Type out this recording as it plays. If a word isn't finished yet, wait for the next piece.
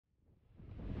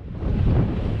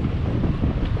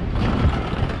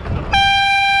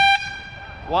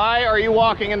Why are you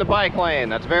walking in the bike lane?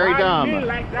 That's very dumb. Why you mean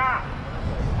like that?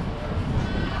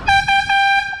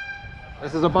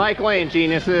 This is a bike lane,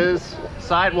 geniuses.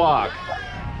 Sidewalk.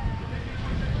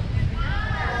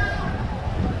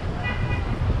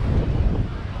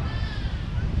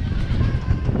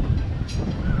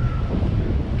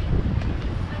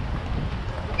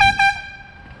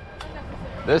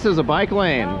 This is a bike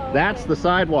lane. That's the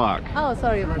sidewalk. Oh,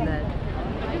 sorry about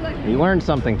that. You learned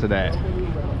something today.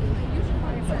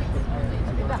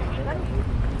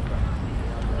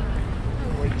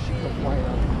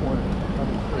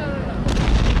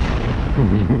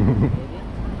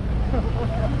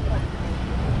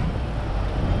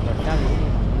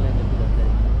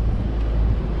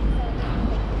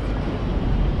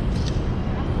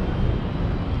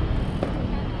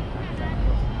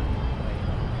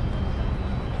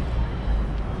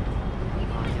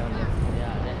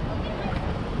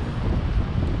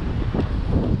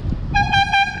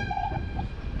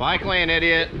 Bike lane,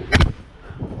 idiot.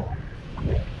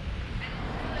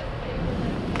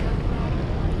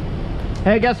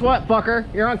 Hey, guess what,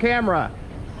 fucker? You're on camera.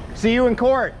 See you in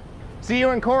court. See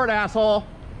you in court, asshole.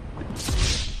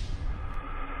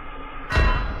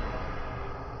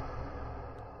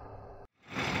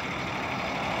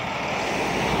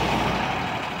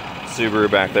 Subaru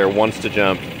back there wants to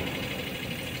jump.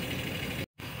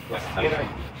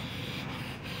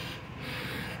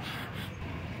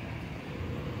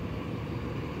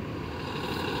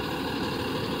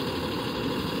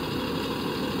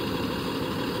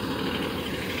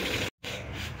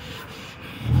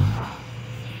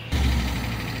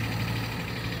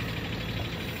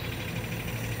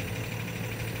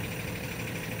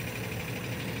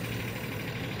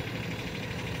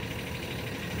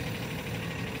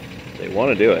 They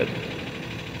want to do it.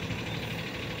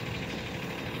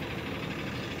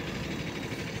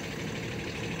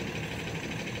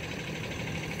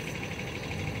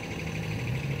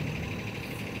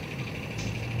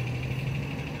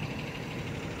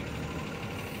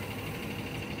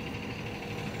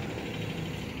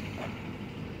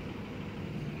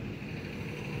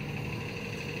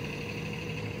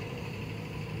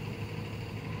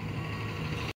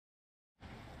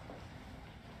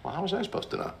 Well, how was I supposed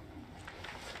to know?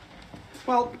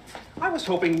 Well, I was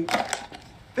hoping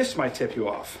this might tip you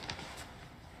off.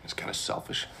 It's kind of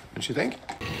selfish, don't you think?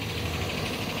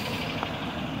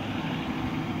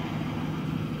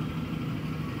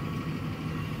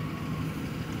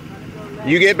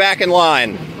 You get back in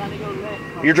line.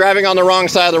 You're driving on the wrong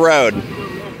side of the road.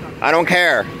 I don't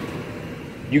care.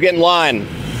 You get in line.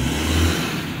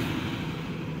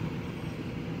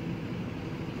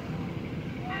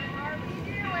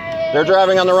 They're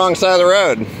driving on the wrong side of the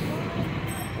road.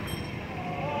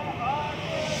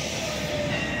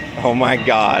 Oh my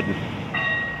God.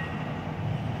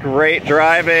 Great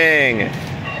driving.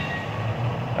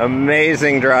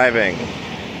 Amazing driving.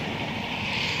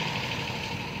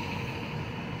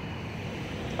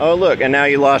 Oh look, and now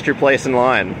you lost your place in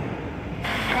line.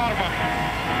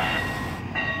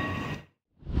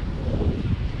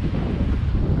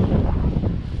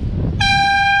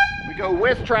 We go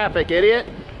with traffic, idiot.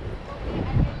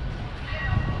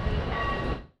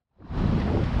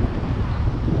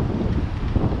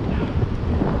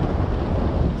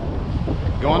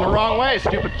 Going the wrong way,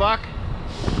 stupid fuck.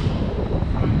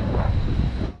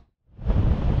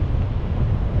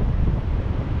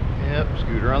 Yep,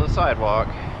 scooter on the sidewalk.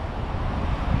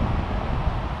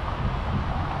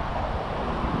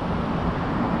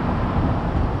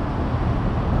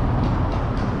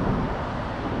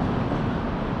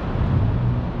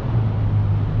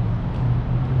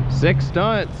 Six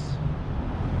stunts.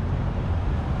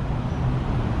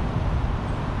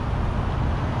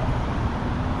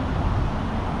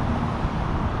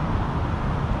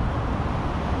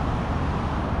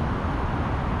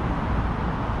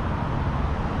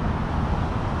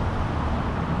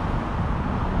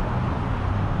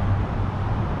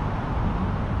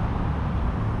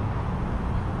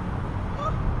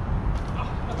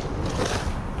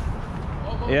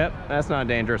 Yep, that's not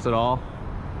dangerous at all.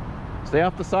 Stay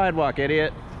off the sidewalk,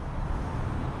 idiot.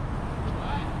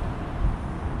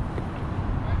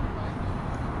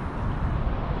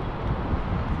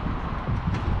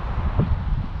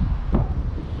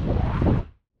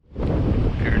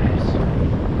 There it is.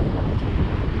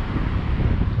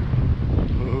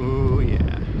 Oh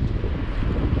yeah.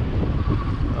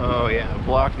 Oh yeah,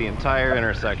 block the entire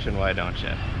intersection, why don't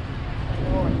you?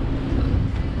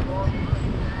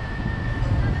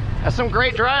 That's some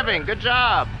great driving. Good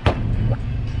job.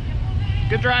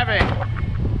 Good driving.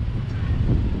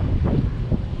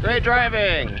 Great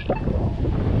driving.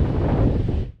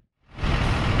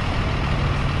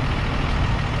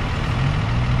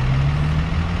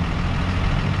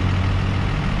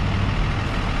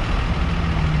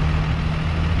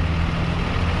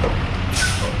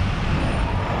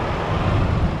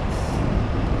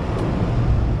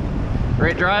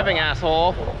 driving,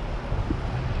 asshole.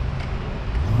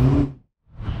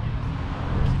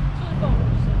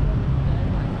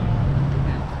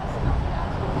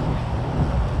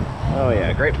 Oh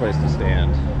yeah, great place to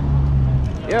stand.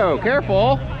 Yo,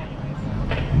 careful! What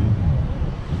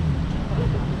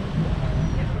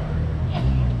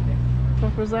the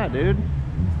fuck was that, dude? You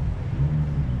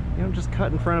don't just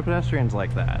cut in front of pedestrians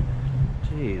like that.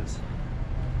 Jeez.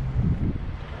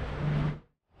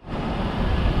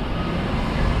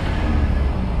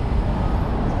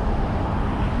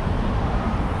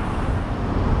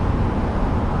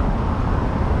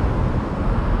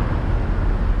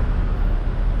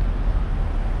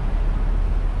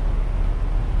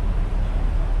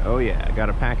 Oh yeah, I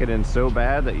gotta pack it in so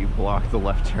bad that you block the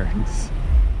left turns.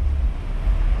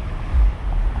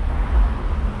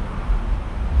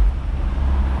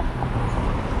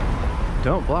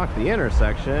 Don't block the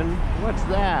intersection. What's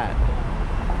that?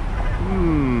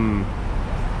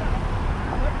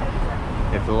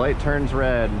 If the light turns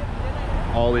red,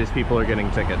 all these people are getting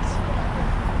tickets.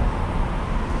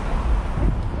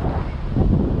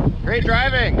 Great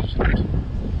driving!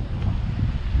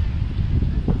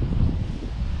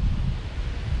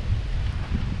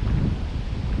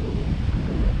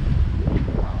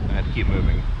 I have to keep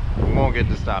moving. We won't get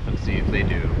to stop and see if they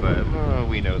do, but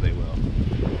we know they will.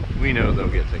 We know they'll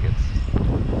get tickets.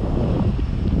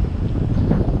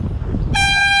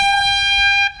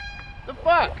 The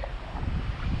fuck?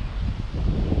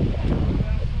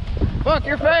 Fuck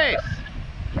your face!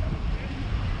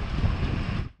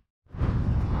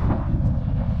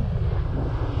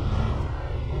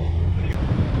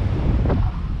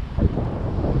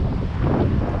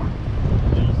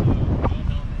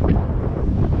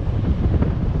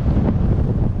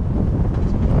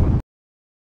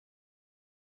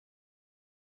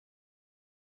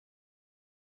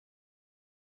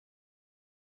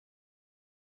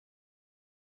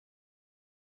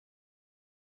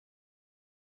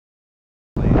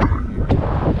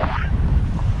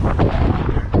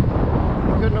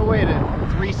 Couldn't have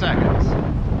waited 3 seconds.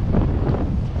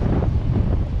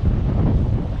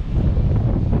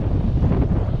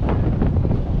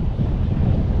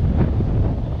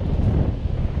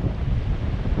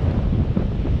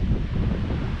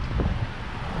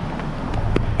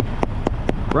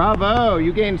 Bravo,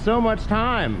 you gained so much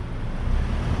time.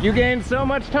 You gained so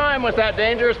much time with that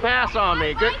dangerous pass on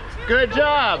me. Good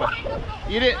job.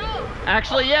 You did.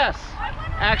 Actually, yes.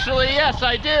 Actually, yes,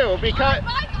 I do.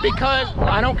 Because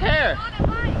I don't care.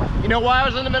 You know why I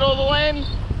was in the middle of the lane?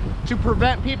 To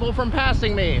prevent people from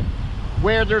passing me,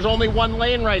 where there's only one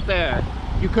lane right there.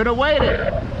 You could have waited.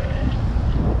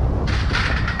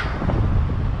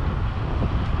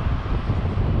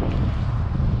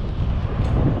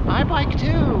 I bike too.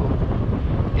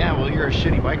 Yeah, well, you're a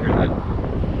shitty biker then.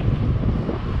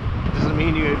 Doesn't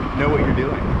mean you know what you're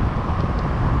doing.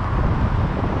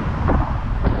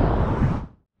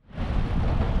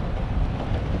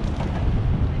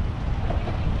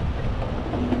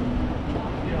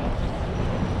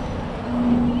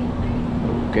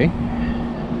 Okay.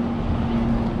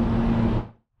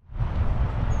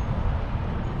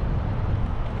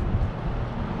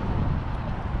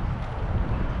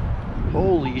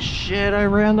 Holy shit, I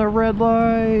ran the red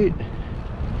light.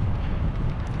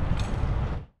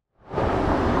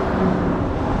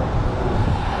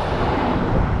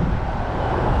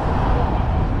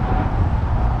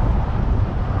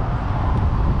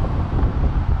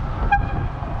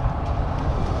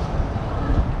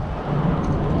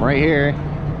 Right here.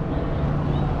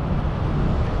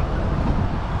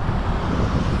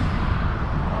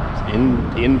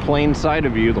 It's in plain sight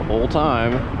of you the whole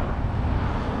time.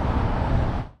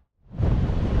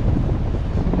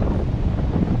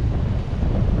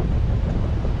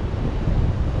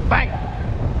 Bang!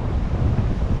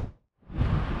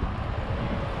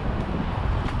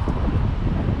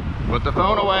 Put the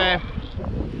phone away.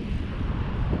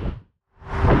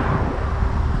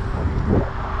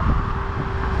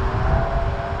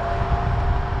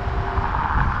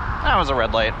 That was a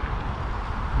red light.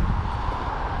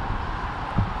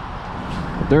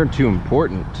 They're too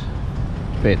important.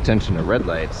 Pay attention to red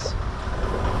lights.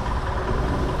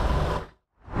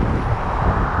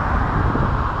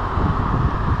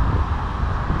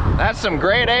 That's some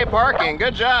grade A parking.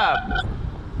 Good job.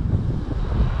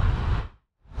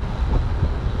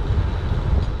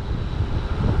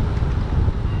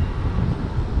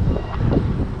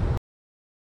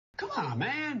 Come on,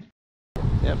 man.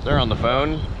 Yep, they're on the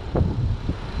phone.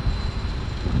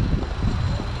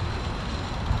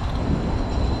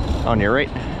 On your right.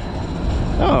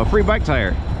 Oh, free bike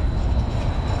tire.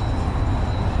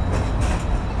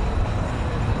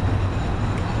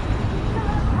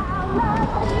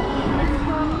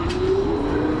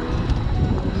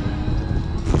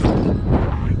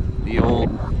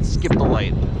 skip the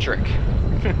light trick.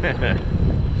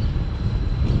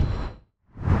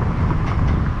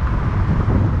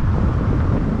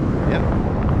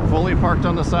 Yep, fully parked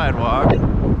on the sidewalk,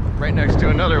 right next to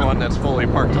another one that's fully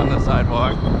parked on the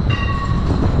sidewalk.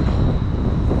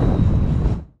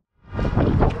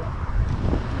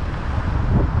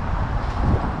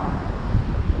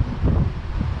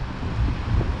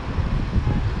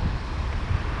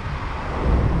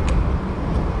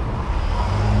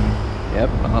 Yep,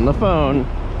 on the phone.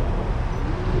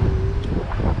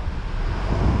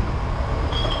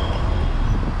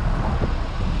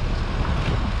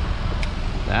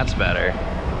 That's better.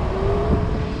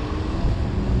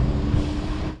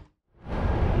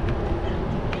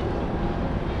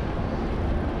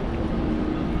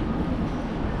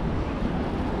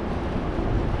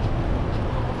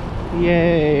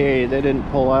 Yay, they didn't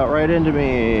pull out right into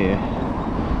me.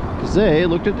 'Cause they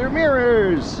looked at their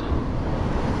mirrors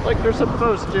like they're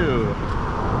supposed to.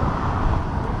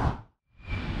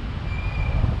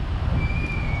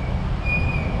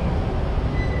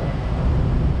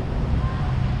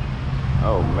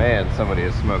 Oh man, somebody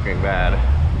is smoking bad.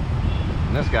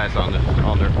 And this guy's on their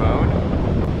phone.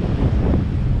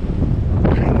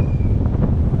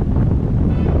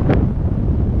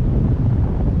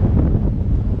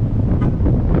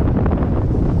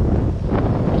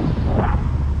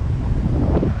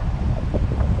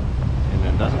 And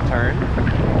it doesn't turn.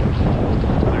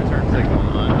 Their turn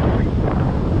signal on.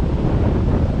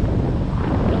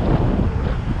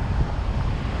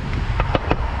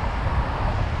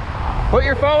 Put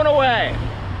your phone away.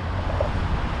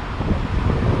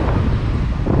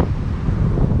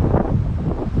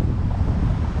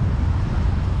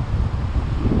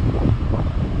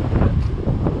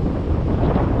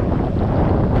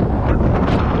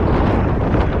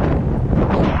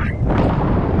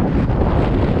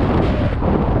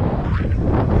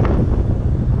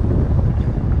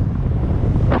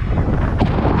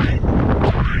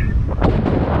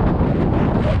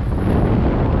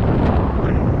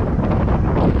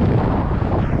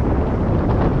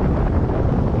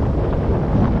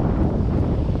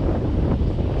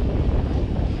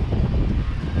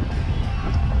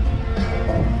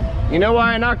 You know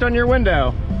why I knocked on your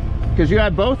window? Because you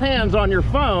had both hands on your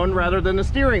phone rather than the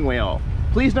steering wheel.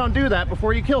 Please don't do that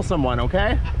before you kill someone,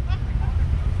 okay?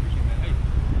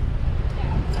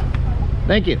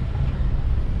 Thank you.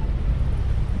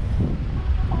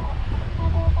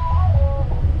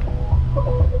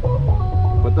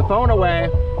 Put the phone away.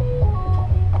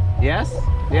 Yes?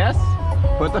 Yes?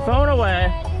 Put the phone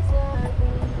away.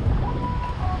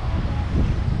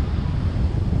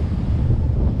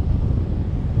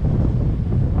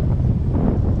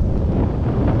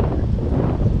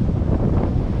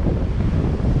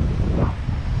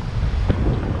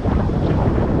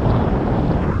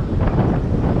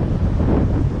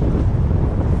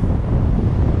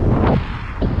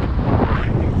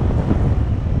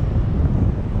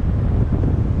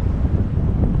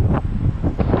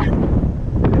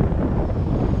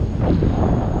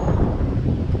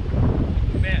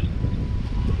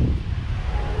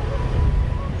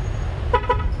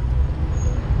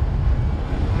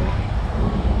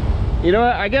 You know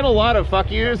what? I get a lot of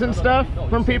fuck yous and stuff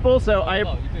from people, so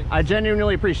I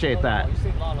genuinely appreciate that.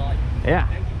 Yeah.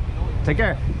 Take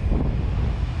care.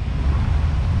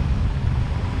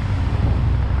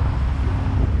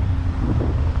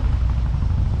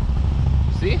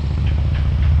 See?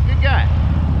 Good guy.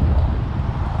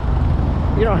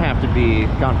 You don't have to be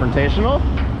confrontational.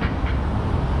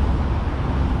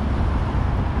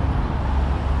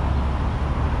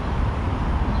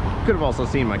 Could have also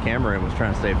seen my camera and was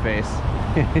trying to save face.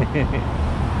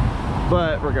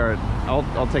 But regard,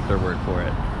 I'll take their word for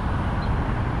it.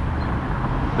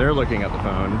 They're looking at the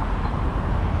phone.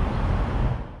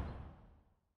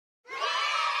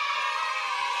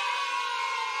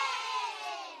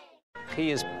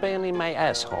 He is barely my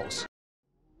assholes.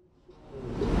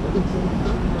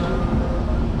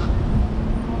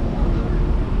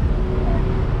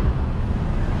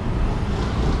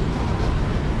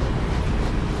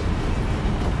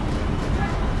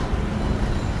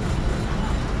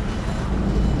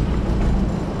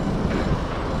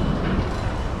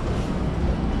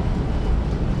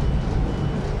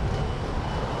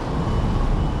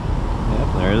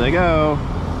 There they go.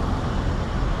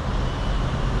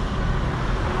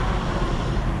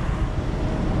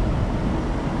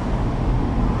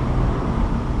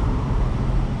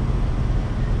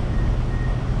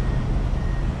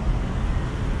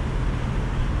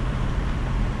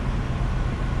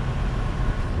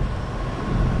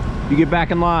 You get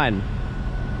back in line.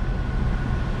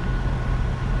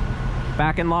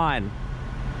 Back in line.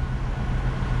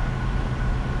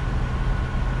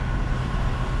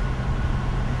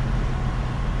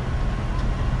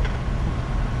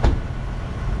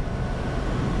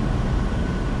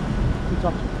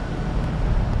 Talk to me.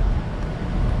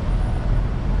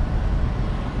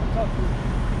 Talk to me.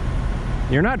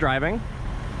 You're not driving.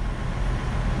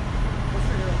 Let's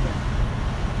figure it out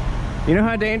there. You know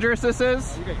how dangerous this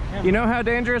is? You got your camera. You know how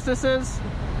dangerous this is?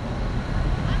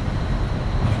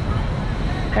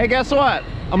 Hey, guess what?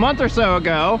 A month or so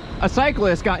ago, a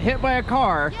cyclist got hit by a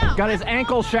car, got his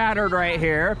ankle shattered right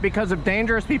here because of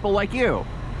dangerous people like you.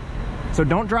 So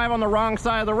don't drive on the wrong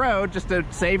side of the road just to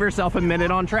save yourself a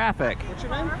minute on traffic. What's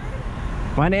your name?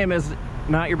 My name is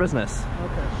not your business.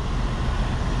 Okay.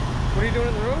 What are you doing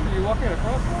in the road? Are you walking at a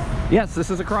crosswalk? Yes, this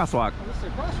is a crosswalk. Oh, this is a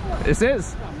crosswalk? This is.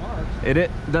 It's not marked. It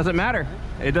doesn't matter.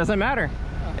 It doesn't matter.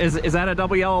 Is that a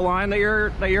double yellow line that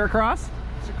you're across?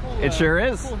 It's a cool, It sure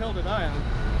is. It's a cool hill to die on.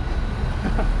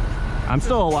 I'm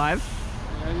still alive.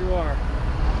 Yeah, you are.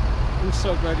 I'm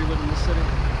so glad you live in this city.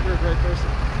 You're a great person.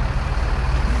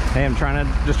 Hey, I'm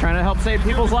just trying to help save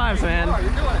people's lives, man. You're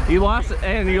doing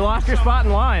it. You lost your spot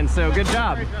in line, so good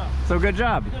job. So good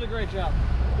job. You did a great job.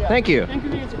 Yeah. Thank you.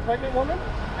 Inconvenience a pregnant woman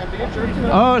and be injured to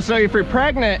Oh, so if you're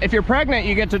pregnant,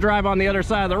 you get to drive on the other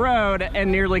side of the road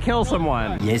and nearly kill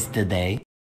someone. Yesterday.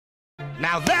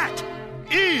 Now that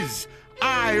is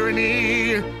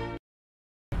irony.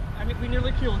 I mean, we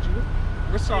nearly killed you.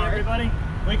 We're sorry. Everybody,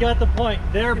 we got the point.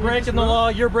 They're breaking the law,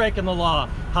 you're breaking the law.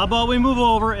 How about we move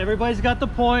over? Everybody's got the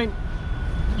point.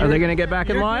 Are they going to get back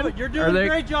in line? You're doing a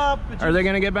great job. Are they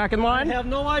going to get back in I line? have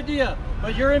no idea.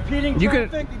 But you're impeding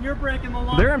traffic and you're breaking the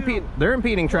law. They're too.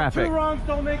 impeding traffic. Two wrongs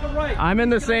don't make a right. I'm in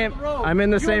the same You're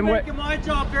way. making my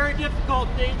job very difficult,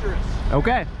 dangerous.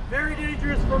 Okay. Very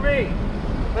dangerous for me.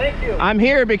 Thank you. I'm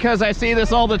here because I see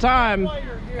this all the time,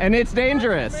 and it's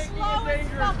dangerous. Slowest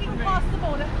fucking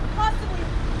possible to possibly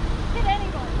hit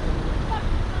anybody.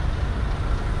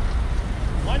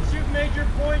 Once you've made your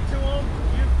point to them,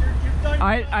 you've done.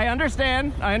 I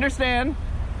understand. I understand.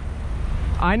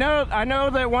 I know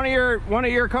that one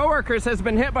of your coworkers has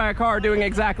been hit by a car doing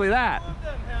exactly that. Two of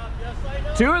them have, yes, I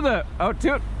know. Two of the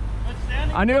two. But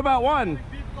standing I knew about one.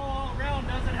 People all around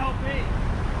doesn't help me.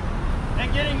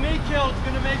 And getting me killed is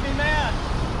going to make me mad.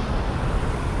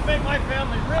 Make my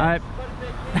family rich, but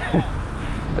it makes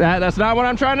me mad. That's not what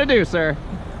I'm trying to do, sir.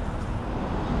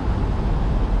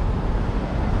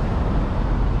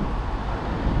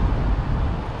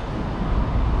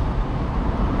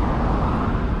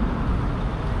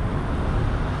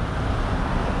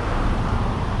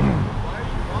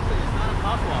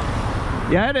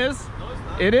 Yeah, it is.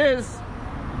 It is.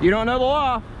 You don't know the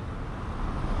law.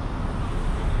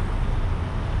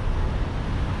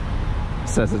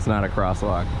 Says it's not a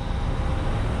crosswalk.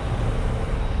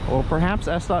 Well, perhaps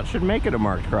SDOT should make it a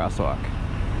marked crosswalk.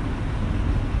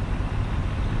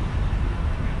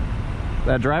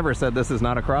 That driver said this is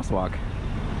not a crosswalk.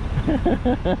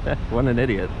 What an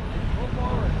idiot.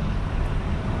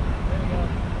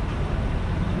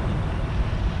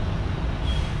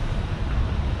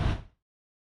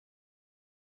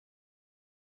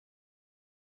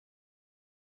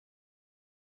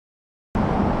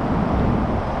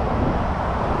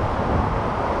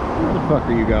 Where the fuck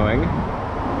are you going?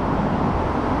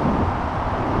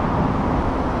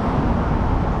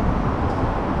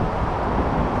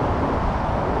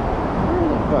 Where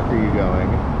the fuck are you going?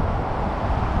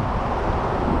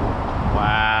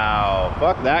 Wow,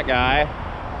 fuck that guy.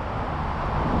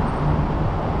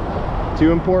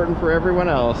 Too important for everyone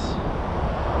else.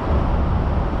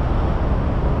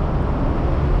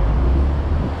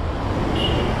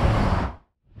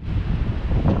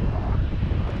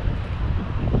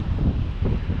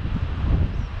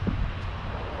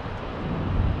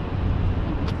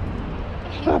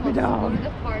 Puppy dog. The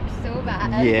park so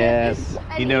bad. Yes,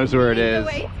 he knows where it is.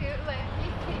 The way to, like, he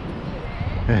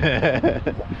came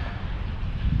to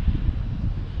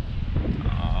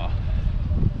Oh,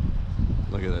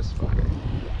 look at this fucker.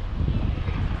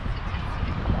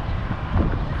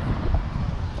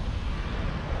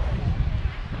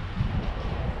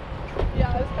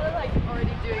 yeah, I was kind of like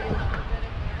already doing a little bit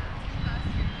of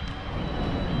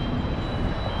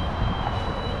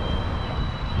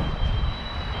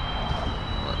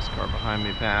Let this car behind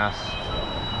me pass.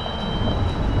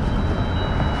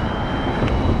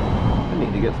 I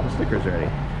need to get some stickers ready.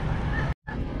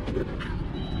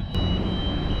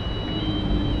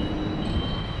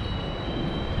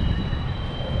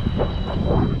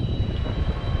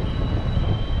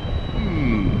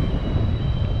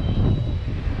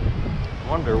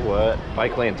 Wonder what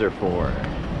bike lanes are for.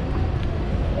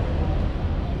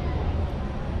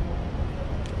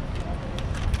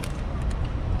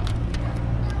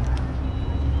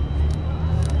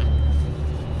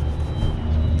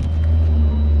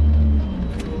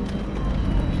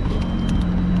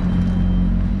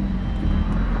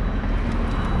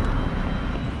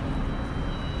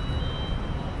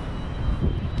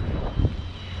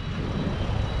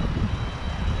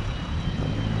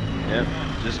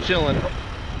 chilling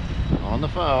on the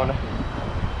phone,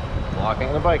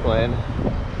 blocking the bike lane.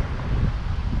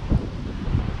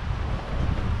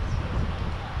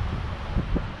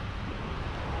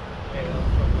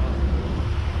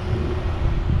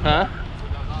 Huh?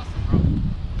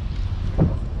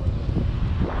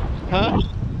 Huh?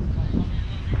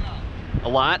 A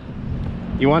lot?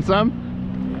 You want some?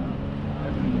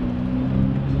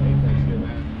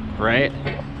 Right?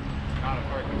 Not a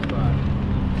parking spot.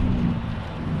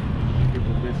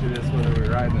 People bitch at us whether we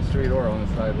ride in the street or on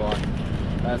the sidewalk.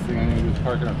 Last thing I need to do is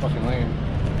park in a fucking lane.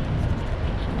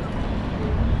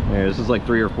 Yeah, this is like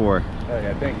 3 or 4. Hell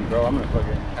yeah, thank you, bro. I'm gonna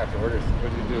fucking have to order.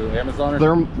 What did you do? Amazon or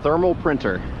something? Thermal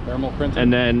printer. Thermal printer.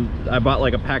 And then I bought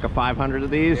like a pack of 500 of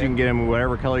these. Yeah. You can get them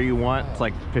whatever color you want. It's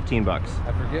like 15 bucks.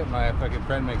 I forget, my fucking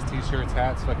friend makes t-shirts,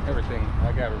 hats, fucking everything.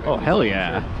 I got it. Oh, hell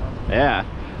yeah. Yeah.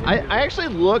 I actually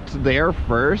looked there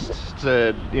first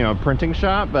to, you know, printing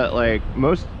shop, but like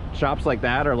most shops like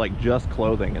that are like just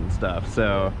clothing and stuff.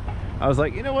 So I was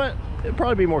like, you know what? It'd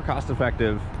probably be more cost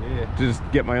effective to just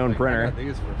get my own printer. I got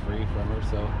these for free from her,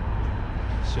 so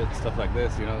shit, stuff like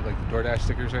this, you know, like the DoorDash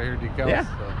stickers right here, decals. Yeah,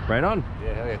 so. right on.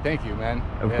 Yeah, hell yeah, thank you, man.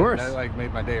 Of course. That like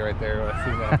made my day right there when I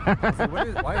seen that. I was like,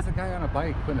 why is the guy on a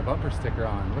bike putting a bumper sticker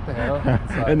on? What the hell?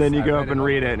 So and then you go up and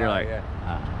read it and you're like,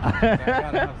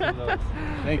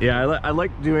 Thank you. Yeah, I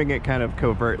like doing it kind of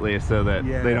covertly so that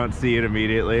they don't see it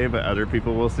immediately, but other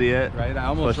people will see it. Right, I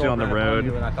almost especially on the road.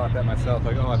 And I thought that myself,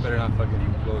 like, oh, I better not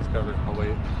fucking close covered. I'll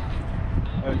wait.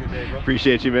 Have a good day, bro.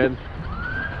 Appreciate you, man.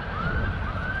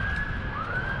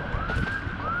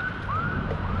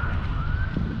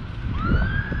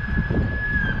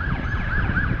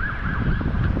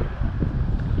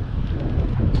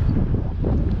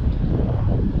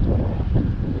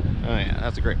 Oh yeah,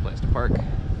 that's a great place to park.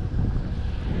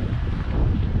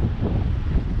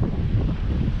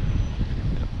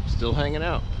 Still hanging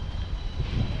out.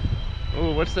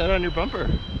 Oh, what's that on your bumper?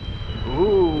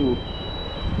 Ooh.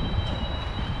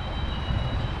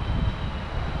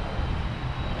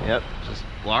 Yep, just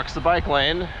blocks the bike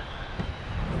lane.